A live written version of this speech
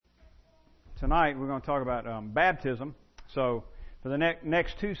tonight we're going to talk about baptism. So for the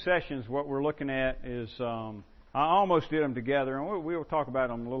next two sessions, what we're looking at is I almost did them together, and we'll talk about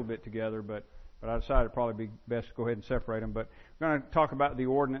them a little bit together, but I decided it'd probably be best to go ahead and separate them. But we're going to talk about the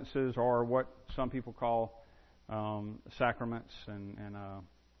ordinances, or what some people call sacraments, and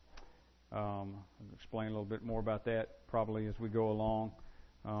I'll explain a little bit more about that probably as we go along,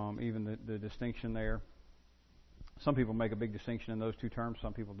 even the distinction there. Some people make a big distinction in those two terms,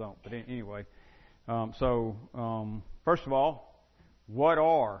 some people don't. But anyway, first of all, what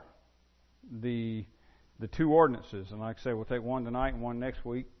are the two ordinances? And like I say, we'll take one tonight and one next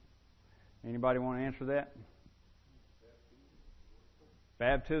week. Anybody want to answer that?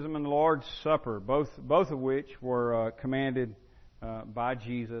 Baptism and the Lord's Supper, both of which were commanded by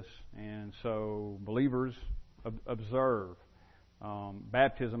Jesus, and so believers observe.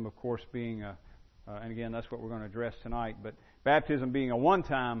 Baptism, of course, being and again, that's what we're going to address tonight, but baptism being a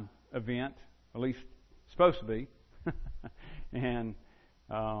one-time event, at least supposed to be, and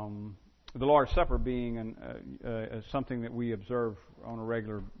the Lord's Supper being something that we observe on a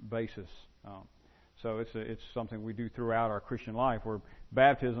regular basis. So it's something we do throughout our Christian life, where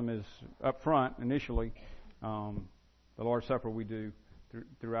baptism is up front initially. The Lord's Supper we do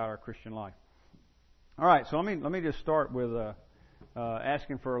throughout our Christian life. All right, so let me just start with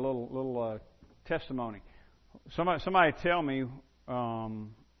asking for a little testimony. Somebody tell me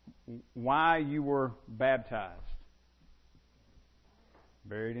why you were baptized.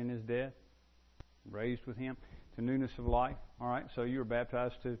 Buried in His death, raised with Him to newness of life. All right, so you were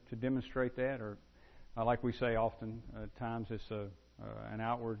baptized to demonstrate that, or like we say often times, it's an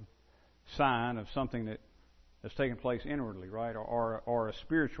outward sign of something that's taken place inwardly, right, or a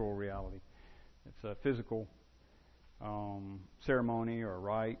spiritual reality. It's a physical ceremony or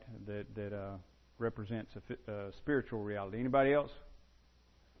rite that represents a spiritual reality. Anybody else?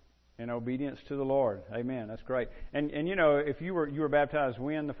 In obedience to the Lord. Amen. That's great. And you know, if you were baptized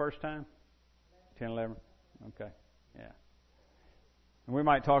when the first time? 10, 11? Okay. Yeah. And we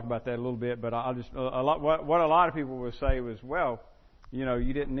might talk about that a little bit, but I'll just what a lot of people would say was, well, you know,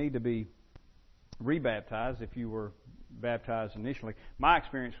 you didn't need to be rebaptized if you were baptized initially. My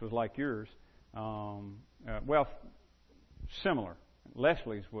experience was like yours. Well, similar.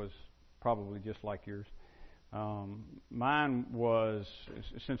 Leslie's was probably just like yours. Mine was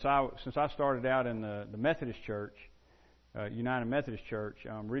since I started out in the Methodist Church, United Methodist Church.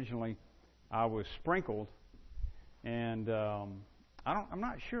 Originally, I was sprinkled, and I'm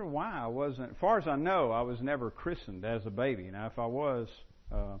not sure why I wasn't. As far as I know, I was never christened as a baby. Now, if I was,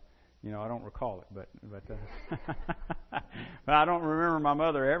 you know, I don't recall it, but I don't remember my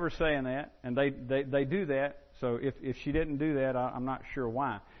mother ever saying that, and they do that. So if she didn't do that, I'm not sure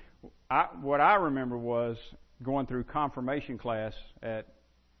why. What I remember was going through confirmation class at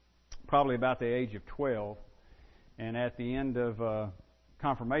probably about the age of 12, and at the end of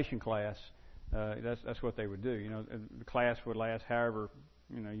confirmation class, that's what they would do. You know, the class would last however,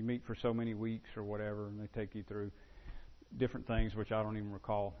 you know, you meet for so many weeks or whatever, and they take you through different things, which I don't even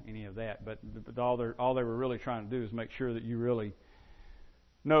recall any of that. But all they were really trying to do is make sure that you really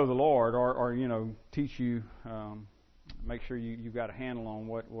know the Lord, or you know, teach you. Make sure you've got a handle on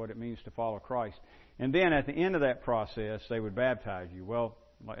what it means to follow Christ. And then at the end of that process, they would baptize you. Well,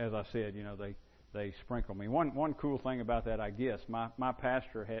 as I said, you know, they sprinkle me. One cool thing about that, I guess, my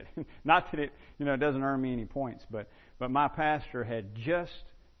pastor had, not that it, you know, it doesn't earn me any points, but my pastor had just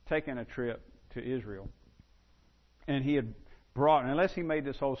taken a trip to Israel. And he had brought, unless he made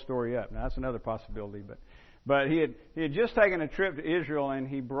this whole story up, now that's another possibility, but he had just taken a trip to Israel, and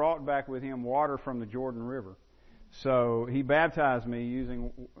he brought back with him water from the Jordan River. So he baptized me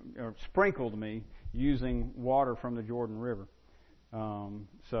or sprinkled me using water from the Jordan River.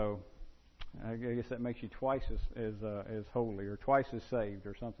 So I guess that makes you twice as holy, or twice as saved,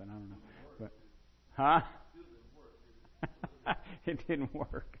 or something. I don't know. But, It didn't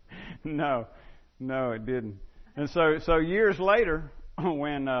work. No, it didn't. And so years later,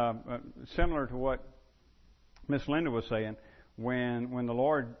 when similar to what Miss Linda was saying, when the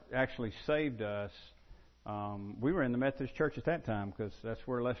Lord actually saved us. We were in the Methodist Church at that time, because that's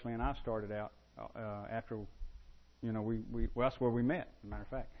where Leslie and I started out. After, you know, well, that's where we met. As a matter of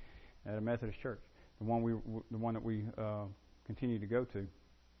fact, at a Methodist church, the one that we continued to go to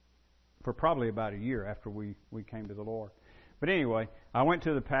for probably about a year after we came to the Lord. But anyway, I went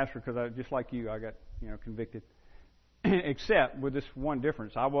to the pastor because just like you, I got, you know, convicted. Except with this one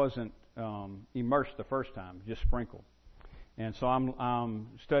difference, I wasn't immersed the first time, just sprinkled. And so I'm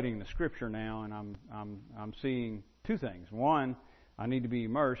studying the Scripture now, and I'm seeing two things. One, I need to be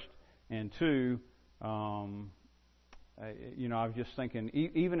immersed, and two, you know, I was just thinking,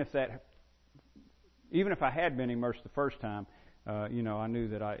 even if that even if I had been immersed the first time, I knew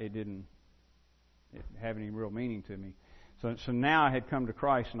that it didn't have any real meaning to me. So now I had come to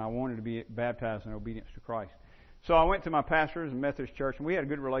Christ, and I wanted to be baptized in obedience to Christ. So I went to my pastor in Methodist Church, and we had a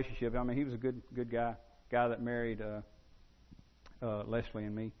good relationship. I mean, he was a good guy that married Leslie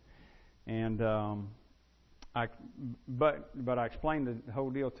and me. And I explained the whole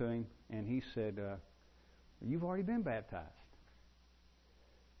deal to him, and he said, "You've already been baptized."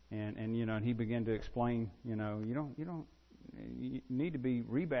 And he began to explain, you need to be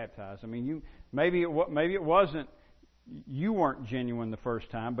rebaptized. I mean, maybe it wasn't, you weren't genuine the first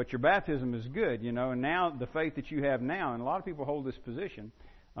time, but your baptism is good, and now the faith that you have now, and a lot of people hold this position,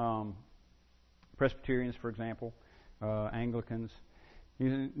 Presbyterians, for example, Anglicans.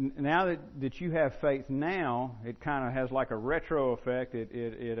 Now that you have faith now, it kind of has like a retro effect.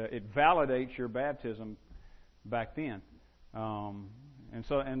 It validates your baptism back then.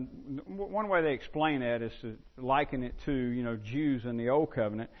 And one way they explain that is to liken it to, Jews in the Old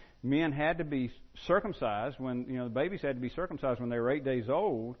Covenant. Men had to be circumcised when, the babies had to be circumcised when they were 8 days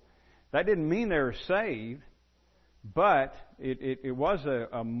old. That didn't mean they were saved, but it was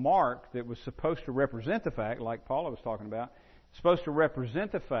a mark that was supposed to represent the fact, like Paula was talking about, supposed to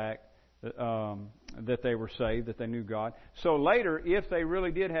represent the fact that they were saved, that they knew God. So later, if they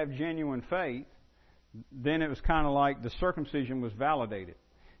really did have genuine faith, then it was kind of like the circumcision was validated.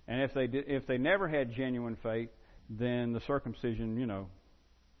 And if they never had genuine faith, then the circumcision,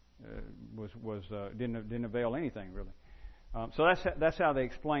 didn't avail anything really. So that's how they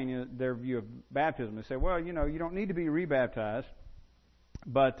explain their view of baptism. They say, well, you don't need to be rebaptized,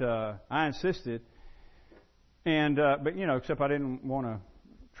 but I insisted, and except I didn't want to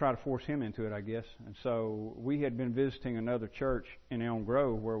try to force him into it, I guess. And so we had been visiting another church in Elm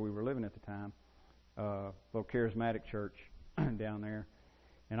Grove where we were living at the time. Little charismatic church down there,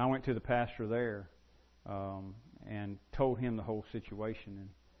 and I went to the pastor there and told him the whole situation and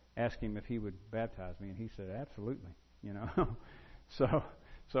asked him if he would baptize me, and he said absolutely.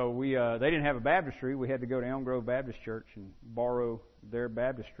 So we they didn't have a baptistry. We had to go to Elm Grove Baptist Church and borrow their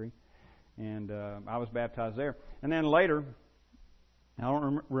baptistry, and I was baptized there. And then later, I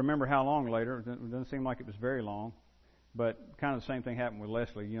don't remember how long later. It doesn't seem like it was very long. But kind of the same thing happened with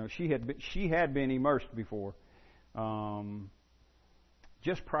Leslie. She had been immersed before,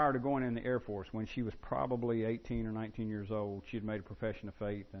 just prior to going in the Air Force. When she was probably 18 or 19 years old, she had made a profession of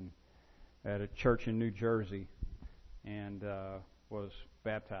faith and at a church in New Jersey, and was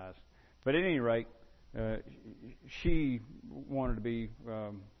baptized. But at any rate, she wanted to be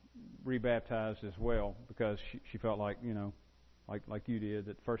rebaptized as well because she felt like like you did,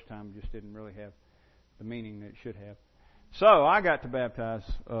 that the first time just didn't really have the meaning that it should have. So I got to baptize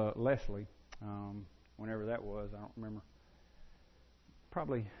Leslie, whenever that was. I don't remember.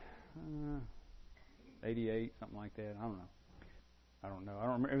 Probably 88, something like that. I don't know. I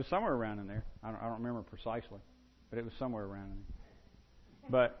don't remember. It was somewhere around in there. I don't remember precisely, but it was somewhere around in there.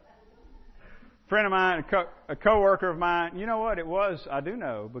 But a friend of mine, a co-worker of mine, you know what it was? I do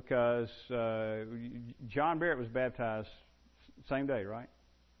know because John Barrett was baptized same day, right?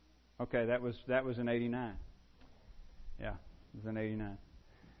 Okay, that was in 89. Yeah, it was in 89.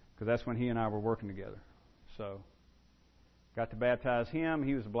 Because that's when he and I were working together. So, got to baptize him.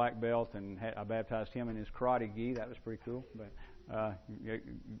 He was a black belt, and I baptized him in his karate gi. That was pretty cool. But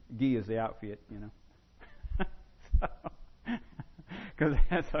gi is the outfit, Because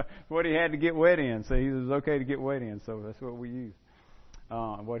that's what he had to get wet in. So, he was okay to get wet in. So, that's what we used.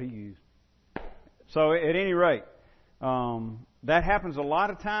 What he used. So, at any rate, that happens a lot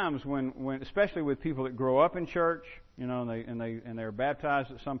of times when especially with people that grow up in church, and they're baptized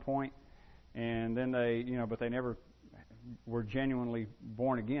at some point, and then but they never were genuinely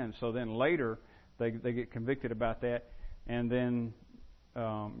born again. So then later they get convicted about that, and then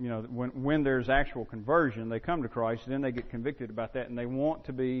when there's actual conversion, they come to Christ, and then they get convicted about that, and they want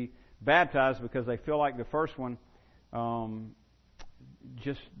to be baptized because they feel like the first one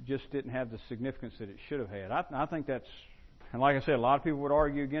just didn't have the significance that it should have had. I think that's, and like I said, a lot of people would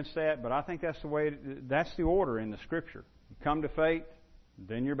argue against that, but I think that's the way. That's the order in the Scripture. You come to faith,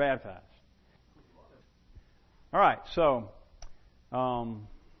 then you're baptized. All right, so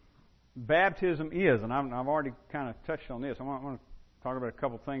baptism is, and I've already kind of touched on this. I want to talk about a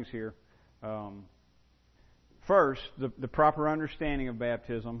couple things here. First, the proper understanding of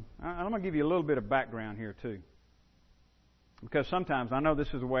baptism. I'm going to give you a little bit of background here too, because sometimes, I know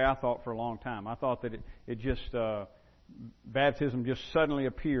this is the way I thought for a long time. I thought that it just baptism just suddenly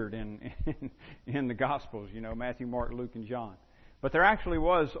appeared in the Gospels, Matthew, Mark, Luke, and John. But there actually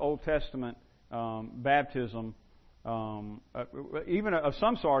was Old Testament baptism even of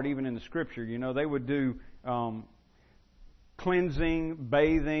some sort, even in the Scripture. They would do cleansing,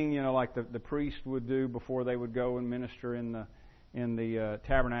 bathing, like the priest would do before they would go and minister in the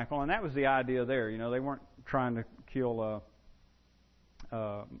tabernacle, and that was the idea there. They weren't trying to kill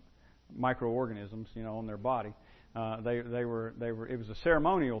microorganisms, on their body. They were. It was a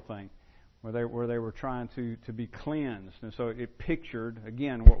ceremonial thing where they were trying to be cleansed, and so it pictured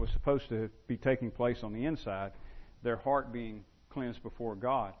again what was supposed to be taking place on the inside, their heart being cleansed before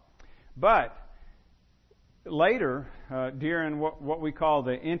God. But later, during what we call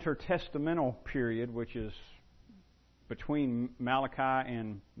the intertestamental period, which is between Malachi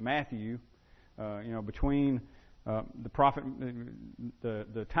and Matthew, between the prophet,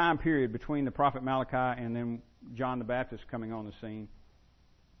 the time period between the prophet Malachi and then John the Baptist coming on the scene.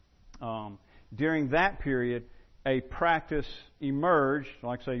 During that period, a practice emerged.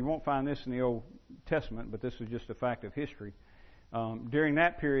 Like I say, you won't find this in the Old Testament, but this is just a fact of history. During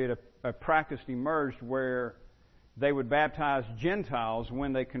that period, a practice emerged where they would baptize Gentiles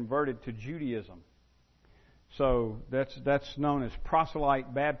when they converted to Judaism. So that's known as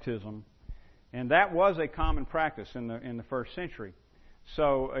proselyte baptism, and that was a common practice in the first century.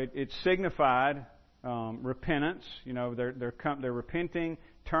 So it signified repentance. They're repenting,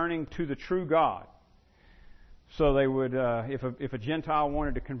 turning to the true God. So they would, if a Gentile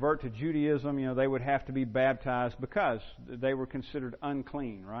wanted to convert to Judaism, they would have to be baptized because they were considered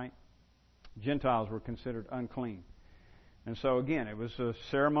unclean, right? Gentiles were considered unclean. And so again, it was a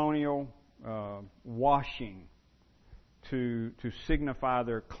ceremonial washing to signify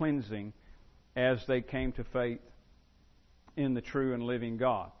their cleansing as they came to faith in the true and living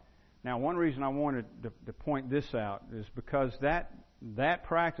God. Now, one reason I wanted to point this out is because that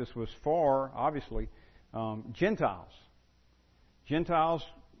practice was for, obviously, Gentiles.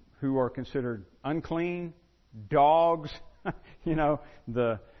 Who are considered unclean, dogs,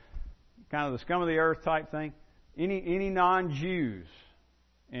 the kind of the scum of the earth type thing. Any non-Jews.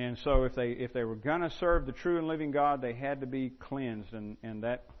 And so if they were going to serve the true and living God, they had to be cleansed. And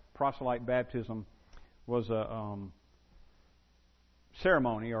that proselyte baptism was a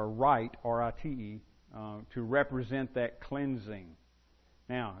ceremony or rite, R-I-T-E, to represent that cleansing.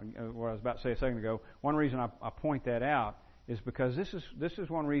 Now, what I was about to say a second ago, one reason I point that out is because this is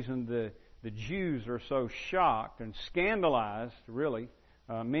one reason the Jews are so shocked and scandalized, really,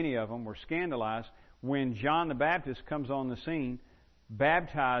 many of them were scandalized when John the Baptist comes on the scene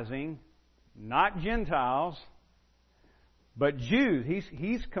baptizing not Gentiles, but Jews.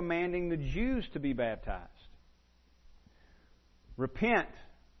 He's commanding the Jews to be baptized. Repent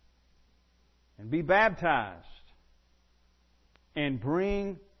and be baptized and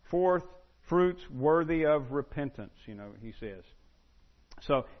bring forth fruits worthy of repentance, he says.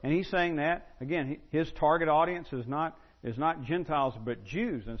 So, and he's saying that, again, his target audience is not Gentiles but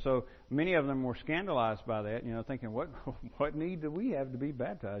Jews. And so many of them were scandalized by that, thinking, what need do we have to be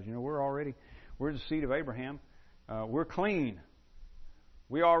baptized? We're the seed of Abraham. We're clean.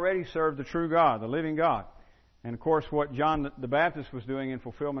 We already serve the true God, the living God. And of course, what John the Baptist was doing in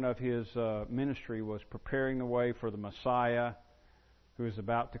fulfillment of his ministry was preparing the way for the Messiah who is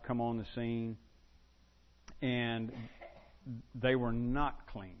about to come on the scene. And they were not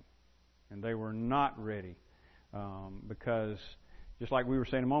clean. And they were not ready. Because, just like we were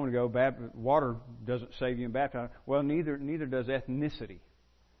saying a moment ago, water doesn't save you in baptism. Well, neither does ethnicity.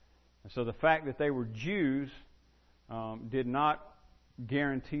 And so the fact that they were Jews did not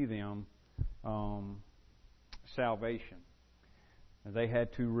guarantee them salvation. And they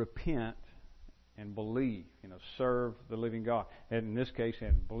had to repent and believe, serve the living God. And in this case, they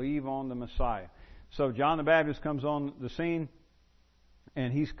had to believe on the Messiah. So John the Baptist comes on the scene,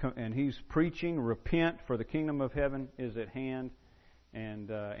 and he's preaching, repent, for the kingdom of heaven is at hand,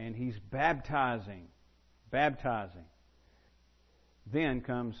 and he's baptizing. Then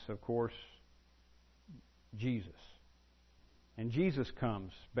comes, of course, Jesus. And Jesus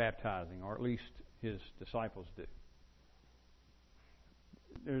comes baptizing, or at least his disciples do.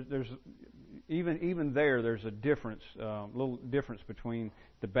 There's there's a difference, little difference between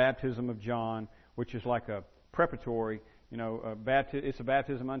the baptism of John, which is like a preparatory, it's a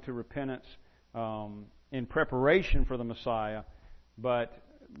baptism unto repentance in preparation for the Messiah. But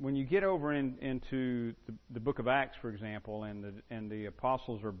when you get over into the book of Acts, for example, and the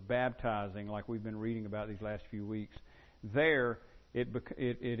apostles are baptizing, like we've been reading about these last few weeks, there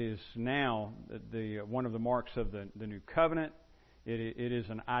it is now one of the marks of the new covenant. It is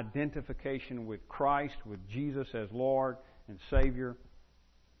an identification with Christ, with Jesus as Lord and Savior.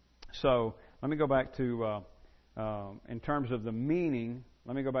 So let me go back to, in terms of the meaning,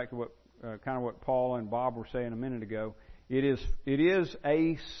 let me go back to what kind of what Paul and Bob were saying a minute ago. It is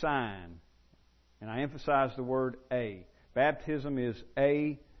a sign, and I emphasize the word a. Baptism is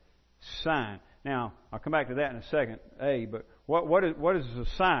a sign. Now, I'll come back to that in a second, but what is a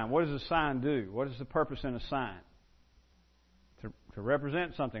sign? What does a sign do? What is the purpose in a sign? To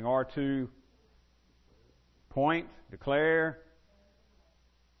represent something, or to point, declare,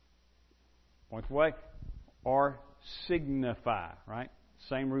 point the way, or signify, right?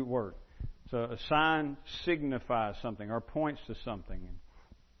 Same root word. So a sign signifies something or points to something.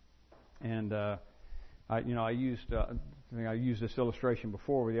 And I used this illustration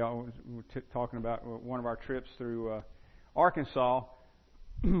before with y'all. We were talking about one of our trips through Arkansas,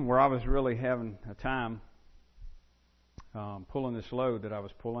 where I was really having a time pulling this load that I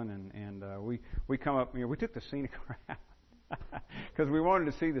was pulling, and we come up. We took the scenic route because we wanted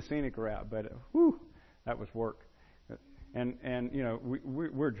to see the scenic route, but that was work. And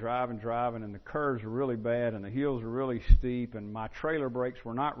we're driving, and the curves are really bad, and the hills are really steep, and my trailer brakes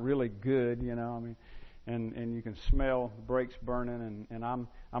were not really good, and you can smell the brakes burning, and I'm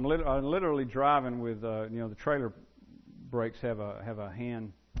literally driving with the trailer brakes have a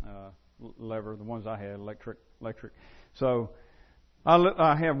hand lever, the ones I had electric. So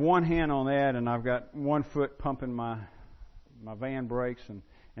I have one hand on that, and I've got one foot pumping my van brakes,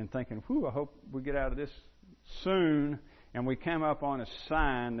 and thinking, I hope we get out of this soon. And we came up on a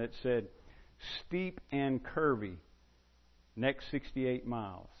sign that said, steep and curvy, next 68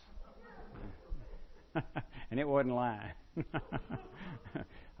 miles. And it wasn't lying.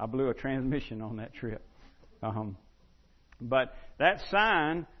 I blew a transmission on that trip. But that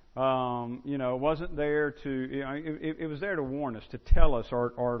sign, wasn't there to, it was there to warn us, to tell us,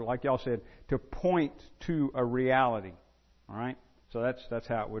 or like y'all said, to point to a reality. All right? So that's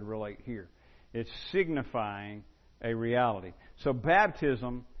how it would relate here. It's signifying a reality. So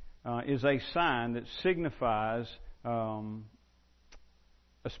baptism is a sign that signifies a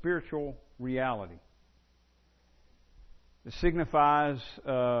spiritual reality. It signifies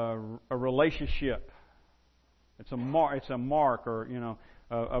a relationship. It's a mark, or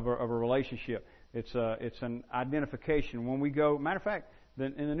of a relationship. It's an identification. When we go, matter of fact,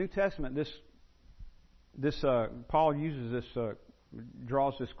 in the New Testament, this Paul uses this,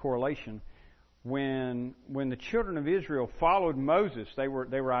 draws this correlation. When the children of Israel followed Moses, they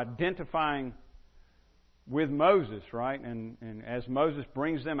were identifying with Moses, right? And as Moses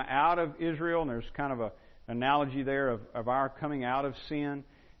brings them out of Israel, and there's kind of an analogy there of our coming out of sin.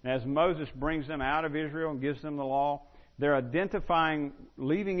 And as Moses brings them out of Israel and gives them the law, they're identifying,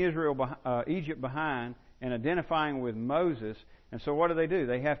 leaving Egypt behind, and identifying with Moses. And so what do?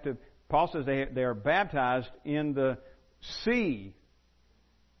 They have to. Paul says they are baptized in the sea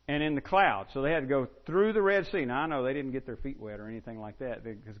and in the cloud. So they had to go through the Red Sea. Now, I know they didn't get their feet wet or anything like that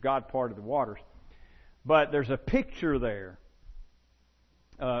because God parted the waters. But there's a picture there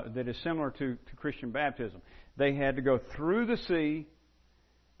that is similar to Christian baptism. They had to go through the sea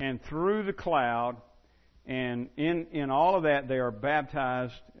and through the cloud, and in all of that they are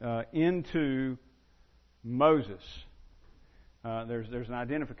baptized into Moses. There's an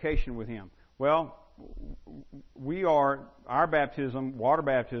identification with him. Well, our baptism, water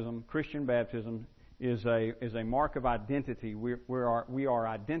baptism, Christian baptism, is a mark of identity. We are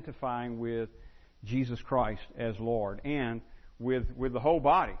identifying with Jesus Christ as Lord, and with the whole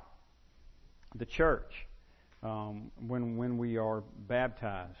body, the church, when we are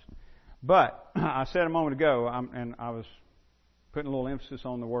baptized. But I said a moment ago, and I was putting a little emphasis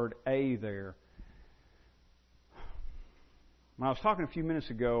on the word "a" there. When I was talking a few minutes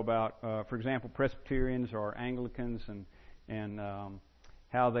ago about, for example, Presbyterians or Anglicans, and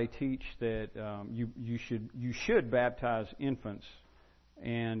how they teach that you should baptize infants,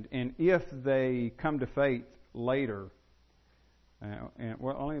 and if they come to faith later,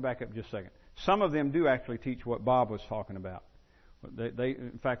 let me back up just a second. Some of them do actually teach what Bob was talking about.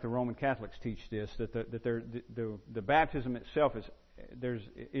 In fact, the Roman Catholics teach this, that the baptism itself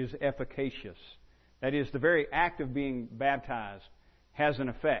is efficacious. That is, the very act of being baptized has an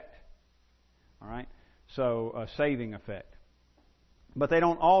effect. All right, so a saving effect. But they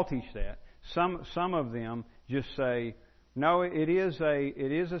don't all teach that. Some of them just say, no, it is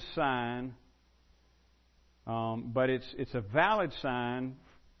a sign, but it's a valid sign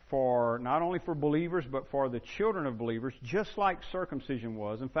for not only for believers but for the children of believers, just like circumcision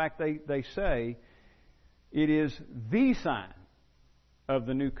was. In fact, they say it is the sign of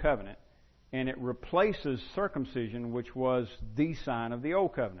the new covenant. And it replaces circumcision, which was the sign of the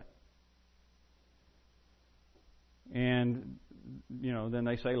old covenant. And, then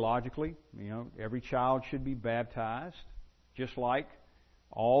they say logically, every child should be baptized, just like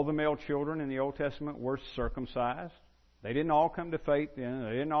All the male children in the Old Testament were circumcised. They didn't all come to faith then.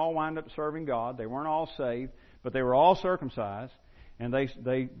 They didn't all wind up serving God. They weren't all saved, but they were all circumcised. And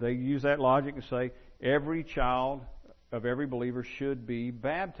they use that logic to say every child of every believer should be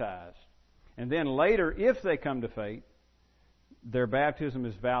baptized. And then later, if they come to faith, their baptism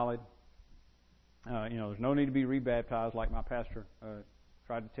is valid. There's no need to be rebaptized like my pastor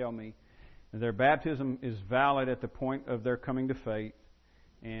tried to tell me. Their baptism is valid at the point of their coming to faith.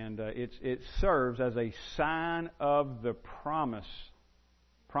 And it serves as a sign of the promises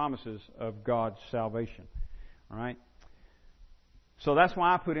of God's salvation. All right? So that's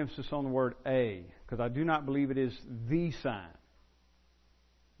why I put emphasis on the word a, because I do not believe it is the sign,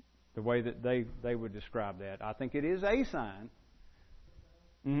 the way that they would describe that. I think it is a sign.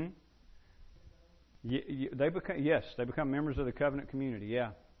 Mm-hmm. They become members of the covenant community, yeah.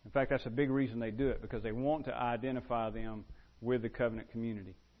 In fact, that's a big reason they do it, because they want to identify them with the covenant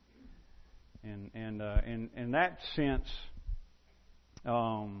community. And in that sense,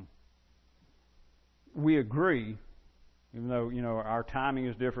 we agree, even though, our timing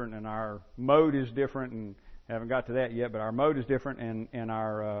is different and our mode is different, and haven't got to that yet, but our mode is different, and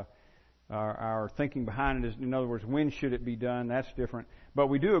our thinking behind it is, in other words, when should it be done? That's different. But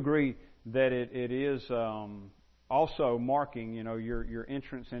we do agree that it is also marking, your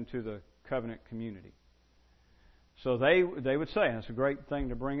entrance into the covenant community. So they would say, and it's a great thing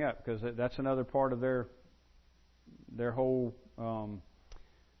to bring up, because that's another part of their whole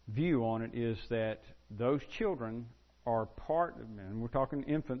view on it, is that those children are part, and we're talking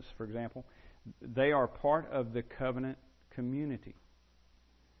infants, for example, they are part of the covenant community.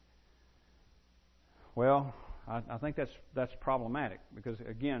 Well, I think that's problematic, because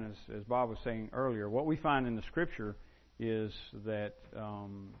again, as Bob was saying earlier, what we find in the Scripture is that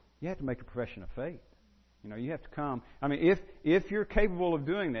you have to make a profession of faith. You have to come. I mean, if you're capable of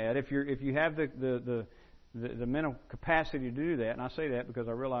doing that, if you have the mental capacity to do that, and I say that because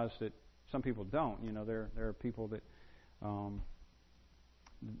I realize that some people don't. There are people that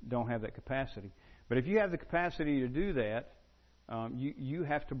don't have that capacity. But if you have the capacity to do that, you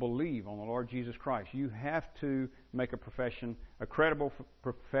have to believe on the Lord Jesus Christ. You have to make a credible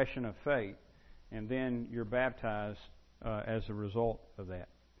profession of faith, and then you're baptized as a result of that.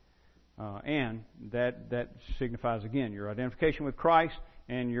 And that signifies, again, your identification with Christ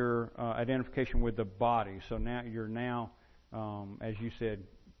and your identification with the body. So now you're as you said,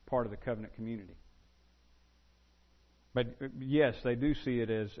 part of the covenant community. But yes, they do see it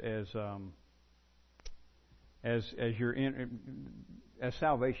as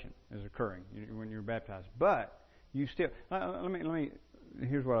salvation is occurring when you're baptized. But you still, let me.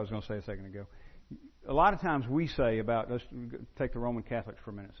 Here's what I was going to say a second ago. A lot of times we say let's take the Roman Catholics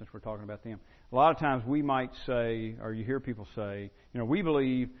for a minute, since we're talking about them. A lot of times we might say, or you hear people say, we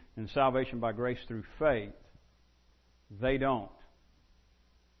believe in salvation by grace through faith. They don't.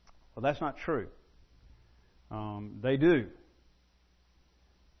 Well, that's not true. They do.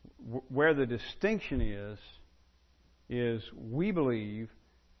 Where the distinction is we believe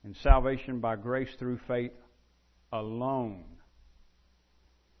in salvation by grace through faith alone.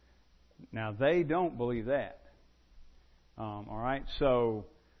 Now, they don't believe that. All right? So,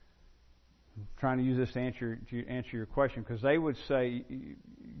 I'm trying to use this to answer your question, because they would say,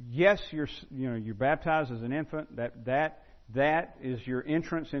 yes, you're baptized as an infant. That is your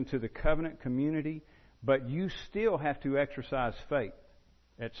entrance into the covenant community, but you still have to exercise faith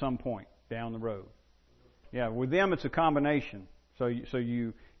at some point down the road. Yeah, with them it's a combination. So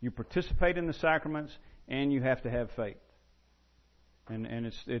you participate in the sacraments, and you have to have faith. And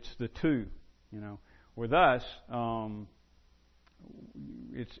it's the two, With us,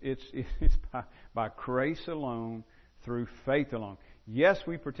 it's by grace alone, through faith alone. Yes,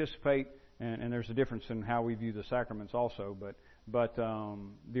 we participate, and there's a difference in how we view the sacraments also. But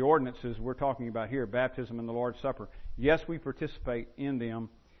the ordinances we're talking about here, baptism and the Lord's Supper, yes, we participate in them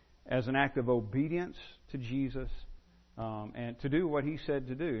as an act of obedience to Jesus, and to do what He said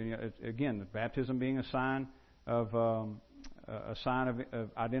to do. Again, the baptism being a sign of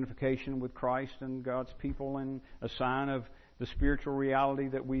identification with Christ and God's people, and a sign of the spiritual reality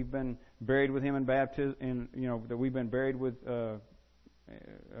that we've been buried with Him in baptism, that we've been buried with,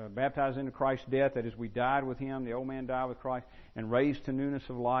 baptized into Christ's death. That is, we died with Him, the old man died with Christ, and raised to newness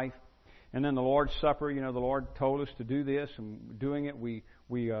of life. And then the Lord's Supper, the Lord told us to do this, and doing it, we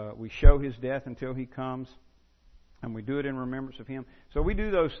show His death until He comes, and we do it in remembrance of Him. So we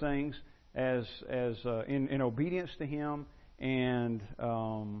do those things as in obedience to Him. And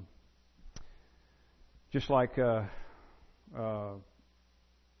just like, let's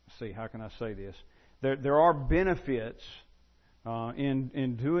see, how can I say this? There are benefits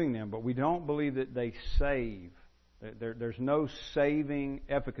in doing them, but we don't believe that they save. There's no saving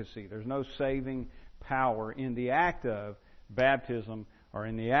efficacy. There's no saving power in the act of baptism or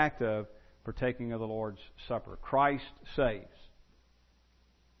in the act of partaking of the Lord's Supper. Christ saves.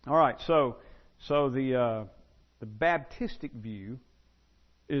 All right, so the Baptistic view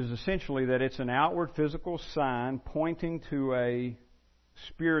is essentially that it's an outward physical sign pointing to a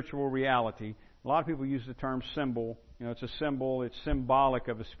spiritual reality. A lot of people use the term symbol. It's a symbol. It's symbolic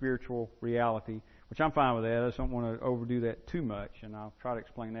of a spiritual reality, which I'm fine with that. I just don't want to overdo that too much, and I'll try to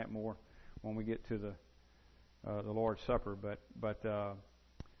explain that more when we get to the Lord's Supper. But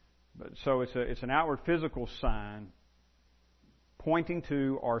so it's an outward physical sign pointing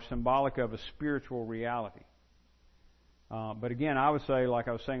to or symbolic of a spiritual reality. But again, I would say, like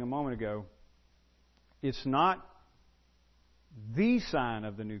I was saying a moment ago, it's not the sign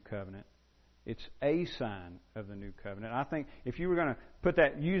of the new covenant. It's a sign of the new covenant. I think if you were going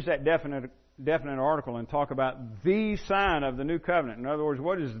to use that definite article and talk about the sign of the new covenant, in other words,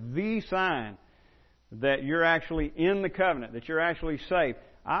 what is the sign that you're actually in the covenant, that you're actually saved,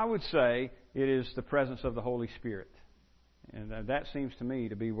 I would say it is the presence of the Holy Spirit. And that seems to me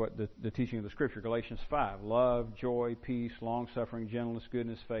to be what the teaching of the Scripture, Galatians 5, love, joy, peace, long-suffering, gentleness,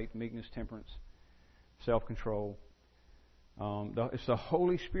 goodness, faith, meekness, temperance, self-control. It's the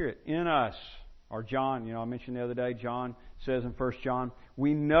Holy Spirit in us. Or John, I mentioned the other day, John says in 1 John,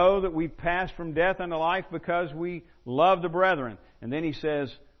 we know that we've passed from death unto life because we love the brethren. And then he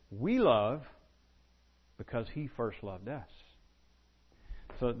says, we love because he first loved us.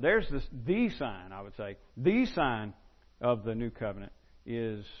 So there's the sign, I would say. The sign of the new covenant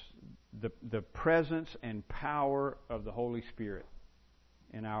is the presence and power of the Holy Spirit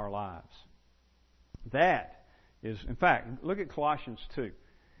in our lives. That is, in fact, look at Colossians 2.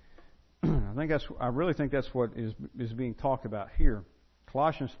 I really think that's what is being talked about here.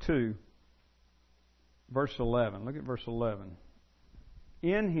 Colossians 2, verse 11. Look at verse 11.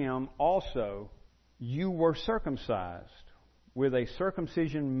 In him also you were circumcised with a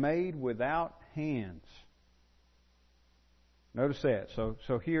circumcision made without hands. Notice that.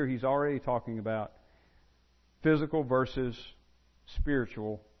 So here he's already talking about physical versus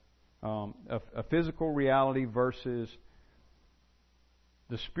spiritual, a physical reality versus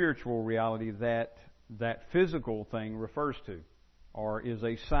the spiritual reality that physical thing refers to or is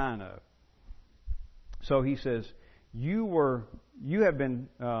a sign of. So he says, you have been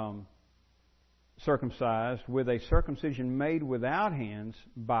circumcised with a circumcision made without hands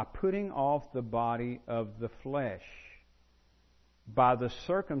by putting off the body of the flesh, by the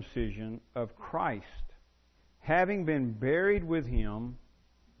circumcision of Christ, having been buried with him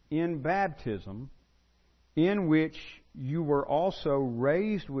in baptism, in which you were also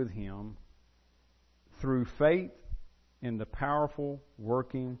raised with him through faith in the powerful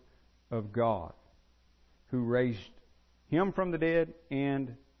working of God, who raised him from the dead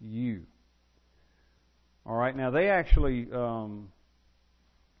and you. All right, now they actually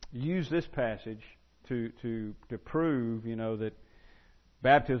use this passage to prove, that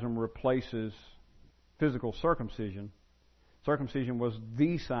baptism replaces physical circumcision. Circumcision was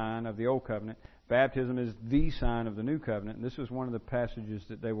the sign of the Old Covenant. Baptism is the sign of the New Covenant. And this is one of the passages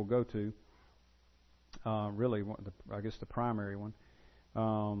that they will go to, really, I guess the primary one.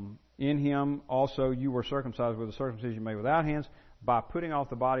 In him also you were circumcised with a circumcision made without hands, by putting off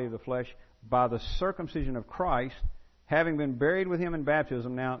the body of the flesh, by the circumcision of Christ, having been buried with him in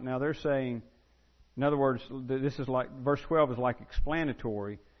baptism. Now they're saying, in other words, this is like, verse 12 is like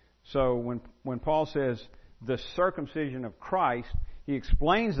explanatory. So when Paul says the circumcision of Christ, he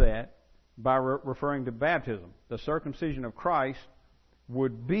explains that by referring to baptism. The circumcision of Christ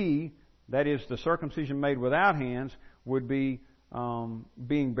would be, that is, the circumcision made without hands, would be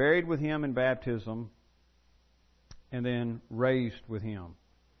being buried with him in baptism and then raised with him.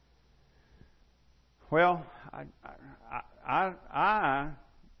 Well, I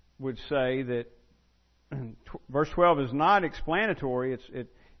would say that verse 12 is not explanatory.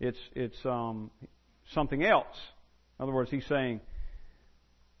 It's something else. In other words, he's saying,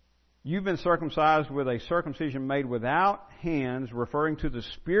 you've been circumcised with a circumcision made without hands, referring to the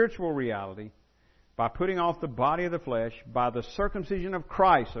spiritual reality, by putting off the body of the flesh, by the circumcision of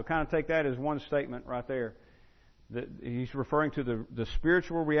Christ. So kind of take that as one statement right there. He's referring to the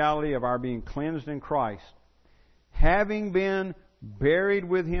spiritual reality of our being cleansed in Christ. Having been buried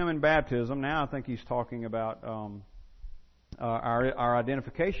with him in baptism. Now I think he's talking about our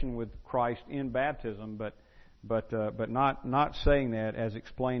identification with Christ in baptism, but not saying that as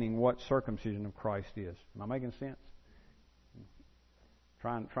explaining what circumcision of Christ is. Am I making sense?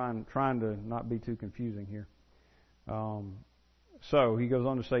 Trying to not be too confusing here. So he goes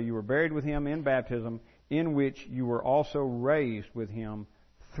on to say, you were buried with him in baptism, in which you were also raised with him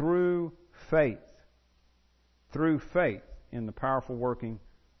through faith. Through faith in the powerful working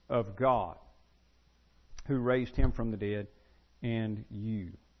of God, who raised him from the dead, and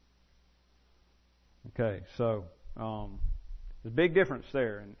you. Okay, so there's a big difference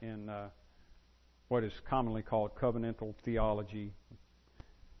there in what is commonly called covenantal theology,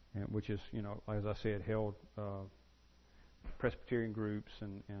 which is, as I said, held Presbyterian groups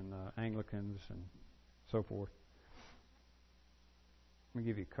and Anglicans and so forth. Let me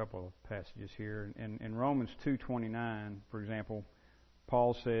give you a couple of passages here. In Romans 2:29, for example,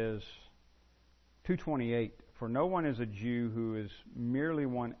 Paul says, 2:28, for no one is a Jew who is merely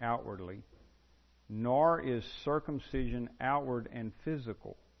one outwardly, nor is circumcision outward and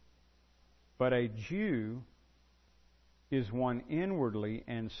physical, but a Jew is one inwardly,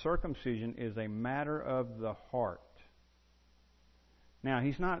 and circumcision is a matter of the heart. Now,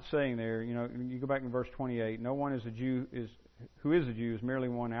 he's not saying there, you go back in verse 28, no one is a Jew who is a Jew is merely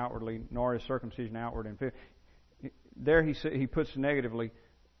one outwardly, nor is circumcision outward and physical. There he puts negatively,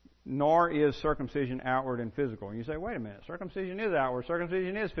 nor is circumcision outward and physical. And you say, wait a minute, circumcision is outward,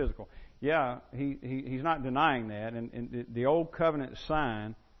 circumcision is physical. Yeah, he's not denying that. And the old covenant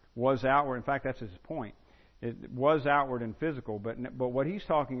sign was outward. In fact, that's his point. It was outward and physical. But what he's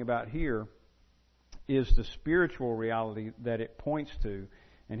talking about here is the spiritual reality that it points to.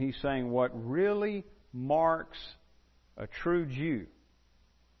 And he's saying what really marks a true Jew,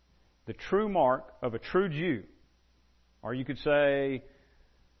 the true mark of a true Jew, or you could say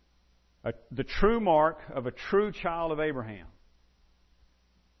the true mark of a true child of Abraham,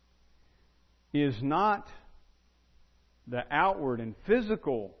 is not the outward and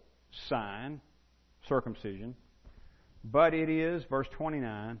physical sign, circumcision, but it is, verse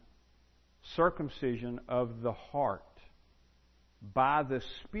 29, circumcision of the heart by the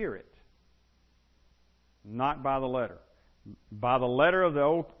Spirit, not by the letter. By the letter of the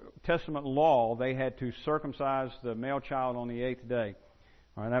Old Testament law, they had to circumcise the male child on the 8th day.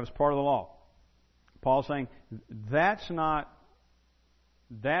 All right, that was part of the law. Paul's saying that's not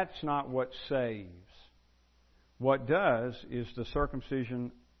what saves. What does is the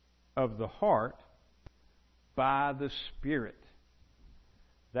circumcision of the heart by the Spirit.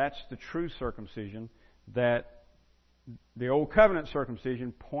 That's the true circumcision that the Old Covenant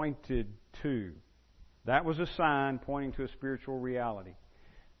circumcision pointed to. That was a sign pointing to a spiritual reality.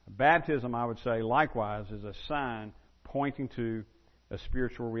 Baptism, I would say, likewise, is a sign pointing to a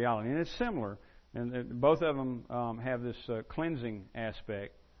spiritual reality. And it's similar. And both of them have this cleansing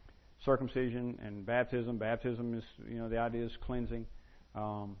aspect. Circumcision and baptism. Baptism is, the idea is cleansing.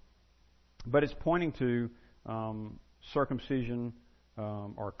 But it's pointing to circumcision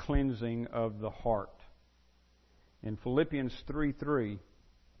or cleansing of the heart. In Philippians 3:3,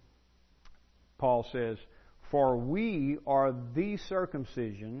 Paul says, for we are the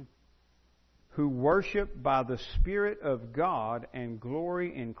circumcision who worship by the Spirit of God and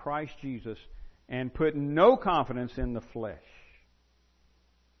glory in Christ Jesus and put no confidence in the flesh.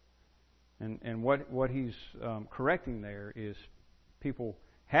 And what he's correcting there is people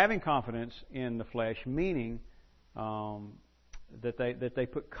having confidence in the flesh, meaning that they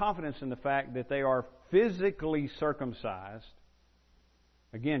put confidence in the fact that they are physically circumcised.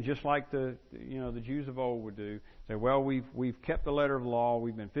 Again, just like the Jews of old would do, say, well, we've kept the letter of the law,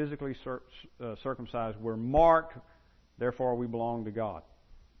 we've been physically circumcised, we're marked, therefore we belong to God.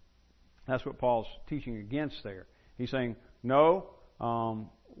 That's what Paul's teaching against there. He's saying, no,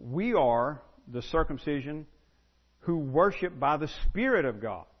 we are the circumcision who worship by the Spirit of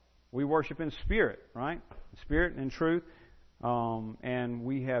God. We worship in spirit, right? Spirit and truth, and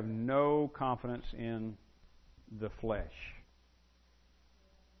we have no confidence in the flesh.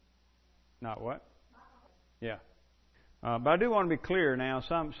 Not what? Yeah. But I do want to be clear now.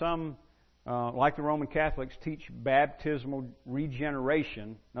 Some like the Roman Catholics, teach baptismal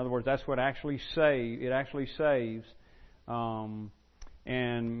regeneration. In other words, that's what actually saves.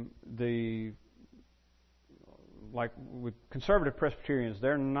 And like with conservative Presbyterians,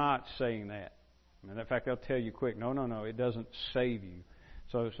 they're not saying that. And in fact, they'll tell you quick, no, it doesn't save you.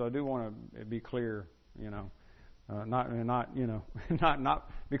 So I do want to be clear, not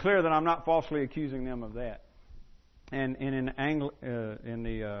be clear that I'm not falsely accusing them of that. And in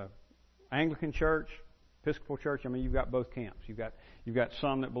the Anglican Church, Episcopal Church, you've got both camps. You've got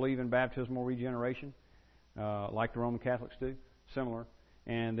some that believe in baptismal regeneration, like the Roman Catholics do, similar.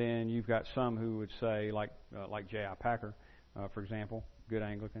 And then you've got some who would say, like J.I. Packer, for example, good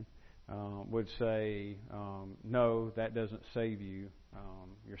Anglican, would say, no, that doesn't save you.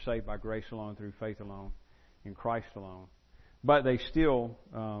 You're saved by grace alone, through faith alone, in Christ alone. but they still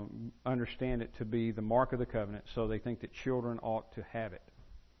understand it to be the mark of the covenant, so they think that children ought to have it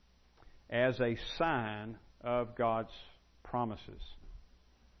as a sign of God's promises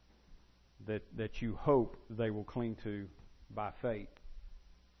that you hope they will cling to by faith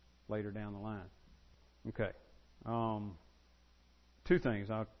later down the line. Okay. Two things.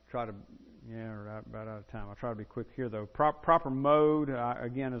 I'll try to, we're about out of time. I'll try to be quick here, though. Proper mode,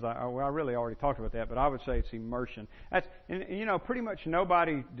 again, I really already talked about that, but I would say it's immersion. And pretty much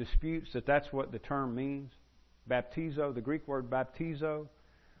nobody disputes that that's what the term means. Baptizo, the Greek word baptizo,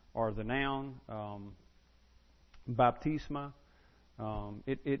 or the noun baptisma.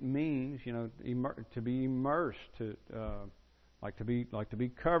 It means, to be immersed, like to be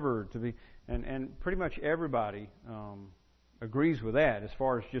covered, and pretty much everybody agrees with that as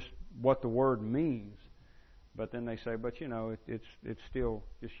far as just what the word means. But then they say, but it's still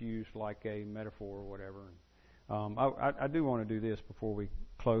just used like a metaphor or whatever. I do want to do this before we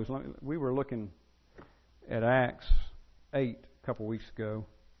close. We were looking at Acts 8 a couple weeks ago,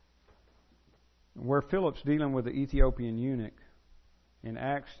 where Philip's dealing with the Ethiopian eunuch. In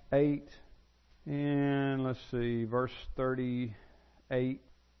Acts 8, and let's see, verse 38.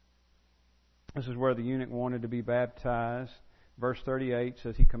 This is where the eunuch wanted to be baptized. Verse 38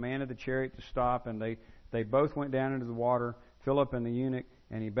 says, he commanded the chariot to stop, and they both went down into the water, Philip and the eunuch,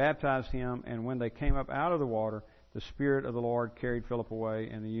 and he baptized him. And when they came up out of the water, the Spirit of the Lord carried Philip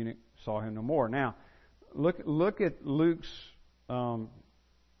away, and the eunuch saw him no more. Now, look at Luke's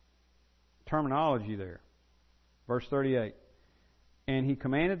terminology there. Verse 38. And he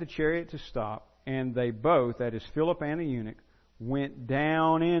commanded the chariot to stop, and they both, that is Philip and the eunuch, went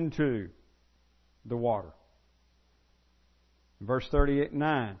down into the water. Verse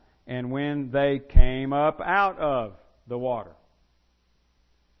 39. And when they came up out of the water.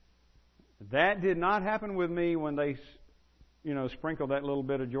 That did not happen with me when they, sprinkled that little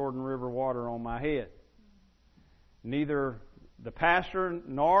bit of Jordan River water on my head. Neither the pastor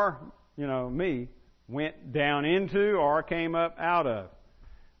nor, me went down into or came up out of.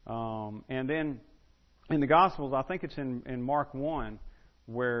 And then in the Gospels, I think it's in Mark 1,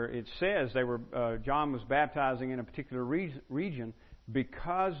 where it says John was baptizing in a particular region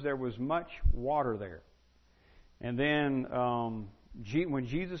because there was much water there. And then when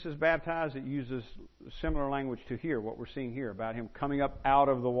Jesus is baptized, it uses similar language to here, what we're seeing here, about him coming up out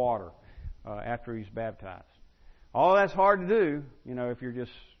of the water after he's baptized. All that's hard to do, if you're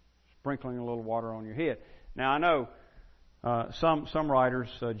just sprinkling a little water on your head. Now, I know some writers,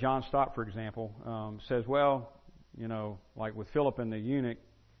 John Stott, for example, says, well, like with Philip and the eunuch,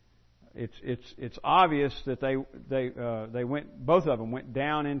 it's obvious that they went, both of them went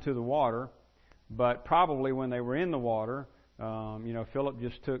down into the water, but probably when they were in the water, Philip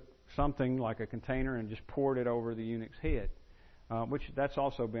just took something like a container and just poured it over the eunuch's head, which that's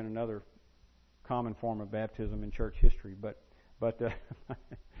also been another common form of baptism in church history. But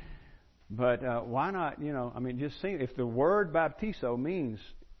why not? Just see, if the word baptizo means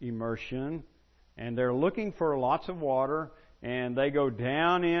immersion, and they're looking for lots of water, and they go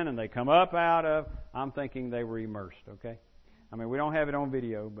down in and they come up out of, I'm thinking they were immersed. Okay, we don't have it on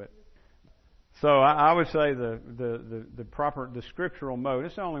video, but so I would say the proper, the scriptural mode.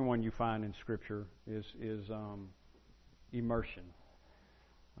 It's the only one you find in Scripture is immersion.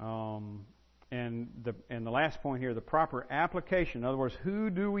 And the last point here, the proper application. In other words, who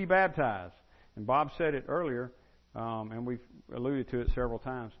do we baptize? And Bob said it earlier, and we've alluded to it several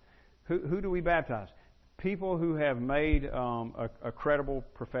times. Who do we baptize? People who have made a credible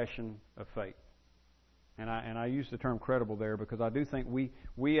profession of faith. And I use the term credible there because I do think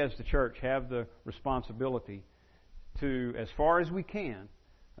we as the church have the responsibility to, as far as we can,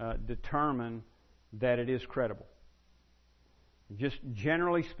 determine that it is credible. Just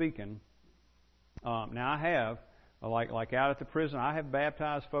generally speaking. Now I have, like out at the prison, I have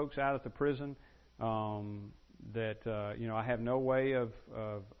baptized folks out at the prison that I have no way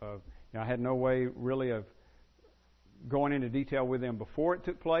I had no way really of going into detail with them before it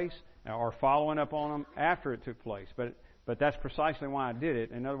took place or following up on them after it took place. But that's precisely why I did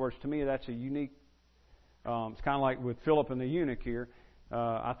it. In other words, to me, that's a unique. It's kind of like with Philip and the eunuch here.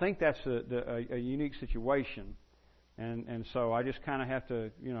 I think that's a unique situation, and so I just kind of have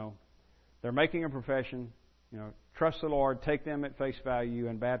to, they're making a profession, trust the Lord, take them at face value,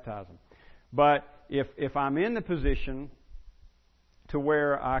 and baptize them. But if I'm in the position to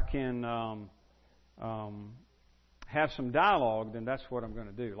where I can have some dialogue, then that's what I'm going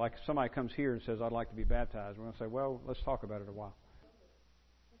to do. Like if somebody comes here and says, I'd like to be baptized, we're going to say, well, let's talk about it a while.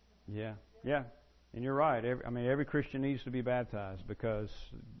 Yeah. And you're right. Every Christian needs to be baptized because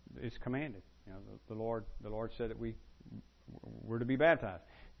it's commanded. The Lord said that we're to be baptized.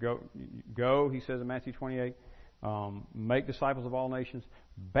 Go, he says in Matthew 28, make disciples of all nations,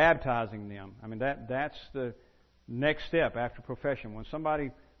 baptizing them. I mean, that's the next step after profession. When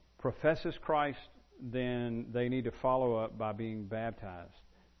somebody professes Christ, then they need to follow up by being baptized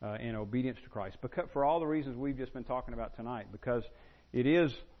in obedience to Christ. Because, for all the reasons we've just been talking about tonight, because it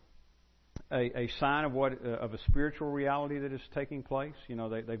is a sign of a spiritual reality that is taking place. You know,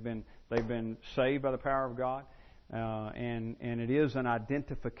 they've been saved by the power of God, and it is an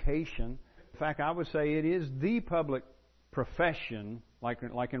identification. In fact, I would say it is the public profession, like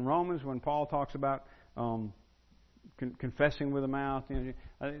in Romans when Paul talks about confessing with the mouth. You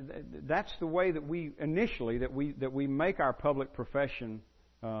know, that's the way that we initially that we make our public profession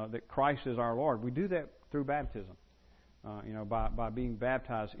that Christ is our Lord. We do that through baptism. By being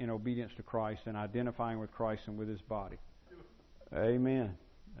baptized in obedience to Christ and identifying with Christ and with His body. Amen.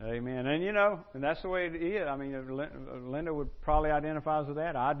 Amen. And that's the way it is. I mean, Linda would probably identify with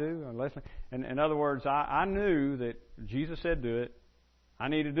that. I do. And in other words, I knew that Jesus said do it. I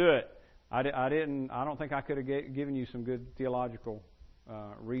need to do it. I don't think I could have given you some good theological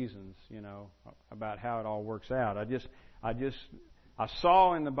reasons, about how it all works out. I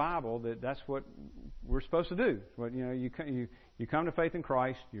saw in the Bible that that's what we're supposed to do. You come to faith in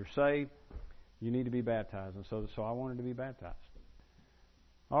Christ, you're saved, you need to be baptized, and so I wanted to be baptized.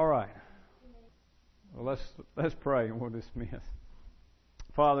 All right. Well, let's pray and we'll dismiss.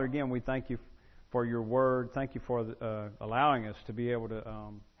 Father, again, we thank you for your word. Thank you for allowing us to be able to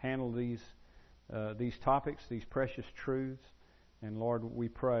handle these topics, these precious truths. And Lord, we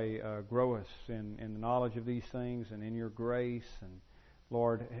pray, grow us in the knowledge of these things and in your grace. And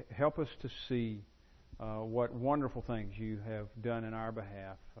Lord, help us to see what wonderful things you have done in our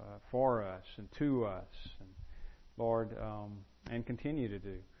behalf for us and to us. And Lord, and continue to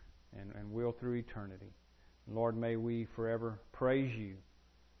do and will through eternity. And Lord, may we forever praise you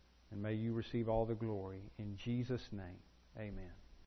and may you receive all the glory. In Jesus' name, amen.